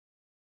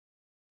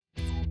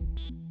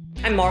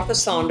I'm Martha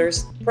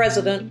Saunders,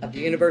 President of the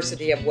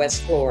University of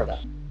West Florida.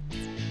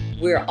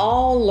 We're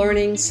all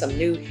learning some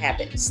new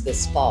habits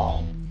this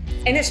fall,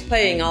 and it's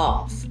paying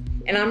off.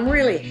 And I'm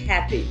really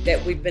happy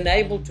that we've been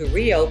able to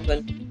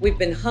reopen. We've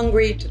been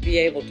hungry to be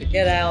able to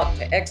get out,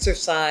 to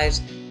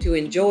exercise, to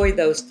enjoy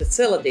those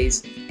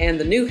facilities. And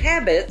the new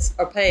habits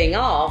are paying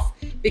off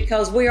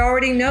because we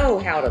already know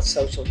how to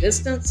social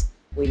distance,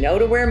 we know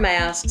to wear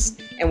masks,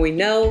 and we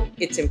know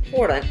it's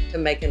important to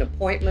make an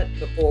appointment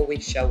before we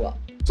show up.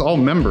 So all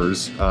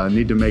members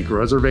need to make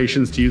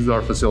reservations to use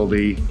our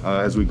facility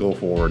as we go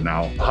forward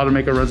now. How to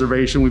make a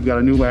reservation, we've got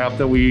a new app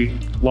that we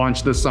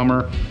launched this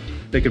summer.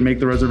 They can make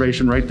the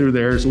reservation right through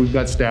there, so we've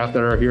got staff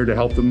that are here to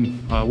help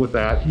them with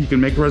that. You can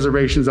make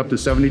reservations up to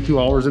 72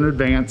 hours in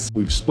advance.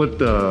 We've split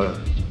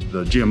the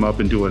gym up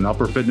into an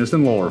upper fitness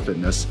and lower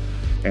fitness,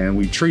 and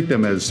we treat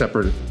them as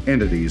separate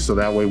entities, so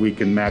that way we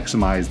can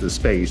maximize the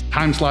space.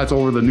 Time slots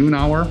over the noon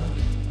hour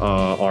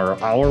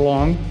are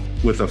hour-long,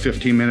 with a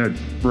 15-minute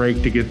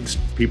break to get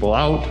people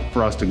out,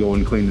 for us to go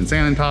and clean and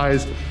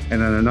sanitize, and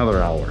then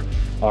another hour.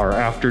 Our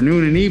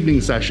afternoon and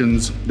evening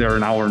sessions, they're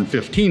an hour and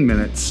 15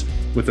 minutes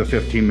with a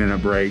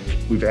 15-minute break.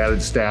 We've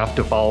added staff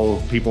to follow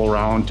people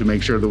around to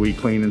make sure that we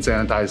clean and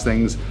sanitize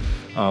things.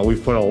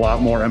 We've put a lot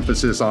more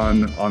emphasis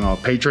on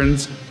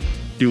patrons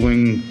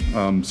doing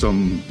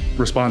some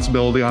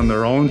responsibility on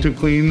their own to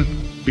clean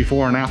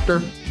before and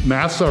after.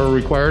 Masks are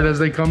required as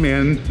they come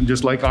in,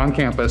 just like on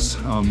campus,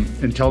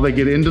 until they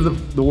get into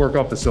the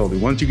workout facility.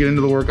 Once you get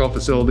into the workout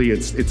facility,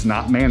 it's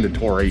not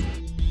mandatory.